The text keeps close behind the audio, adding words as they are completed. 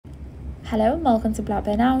Hello and welcome to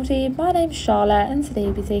Blackburn Audi. My name's Charlotte and today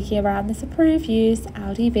we'll be taking you around this approved used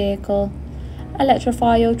Audi vehicle.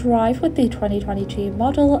 Electrify your drive with the 2022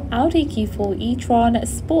 model Audi Q4 e-tron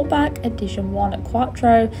Sportback Edition 1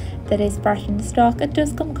 Quattro that is fresh in stock and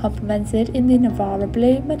does come complemented in the Navara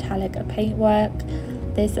blue metallic paintwork.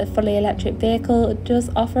 This fully electric vehicle does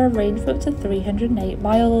offer a range of up to 308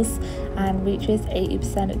 miles and reaches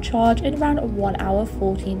 80% charge in around 1 hour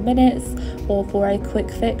 14 minutes, or for a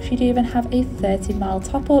quick fix you do even have a 30-mile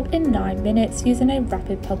top up in 9 minutes using a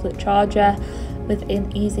rapid public charger. With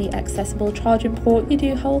an easy accessible charging port, you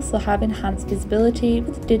do also have enhanced visibility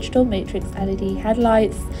with digital matrix LED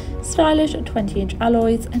headlights, stylish 20-inch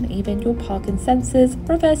alloys and even your parking sensors,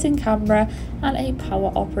 reversing camera and a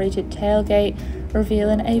power operated tailgate,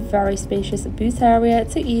 revealing a very spacious boot area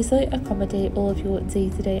to easily accommodate all of your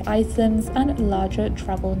day-to-day items and larger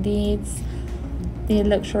travel needs. The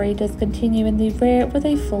luxury does continue in the rear with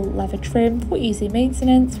a full leather trim for easy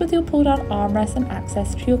maintenance with your pull down armrest and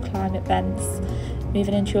access to your climate vents.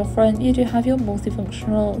 Moving into your front, you do have your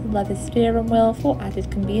multifunctional leather steering wheel for added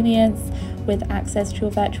convenience with access to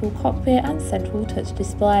your virtual cockpit and central touch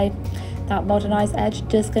display. That modernised edge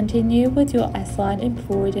does continue with your S-Line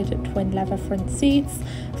embroidered twin leather front seats,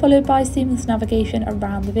 followed by seamless navigation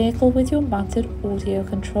around the vehicle with your mounted audio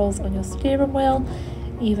controls on your steering wheel,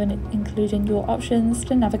 even including your options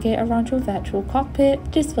to navigate around your virtual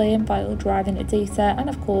cockpit, displaying vital driving data and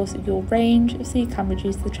of course your range, so you can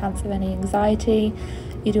reduce the chance of any anxiety.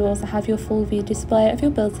 You do also have your full view display of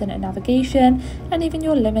your built-in navigation and even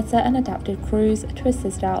your limiter and adaptive cruise to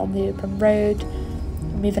assist out on the open road.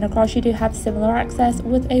 Moving across, you do have similar access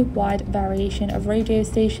with a wide variation of radio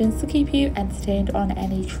stations to keep you entertained on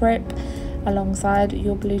any trip. Alongside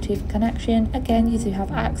your Bluetooth connection, again you do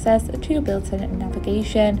have access to your built-in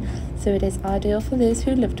navigation, so it is ideal for those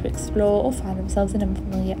who love to explore or find themselves in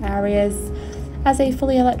unfamiliar areas. As a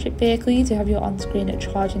fully electric vehicle, you do have your on-screen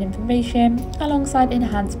charging information alongside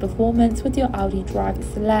enhanced performance with your Audi Drive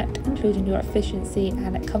Select, including your efficiency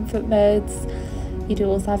and comfort modes. You do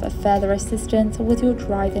also have a further assistance with your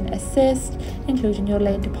driving assist, including your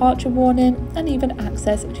lane departure warning and even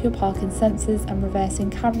access to your parking sensors and reversing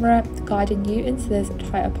camera, guiding you into those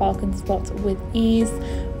tighter parking spots with ease,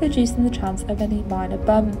 reducing the chance of any minor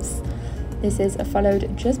bumps. This is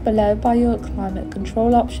followed just below by your climate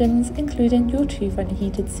control options, including your 2 front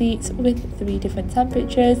heated seats with 3 different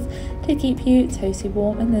temperatures to keep you toasty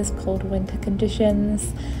warm in those cold winter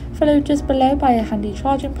conditions, followed just below by a handy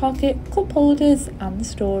charging pocket, cup holders and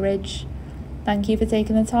storage. Thank you for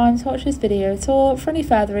taking the time to watch this video tour. For any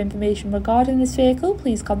further information regarding this vehicle,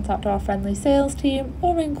 please contact our friendly sales team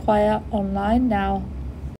or inquire online now.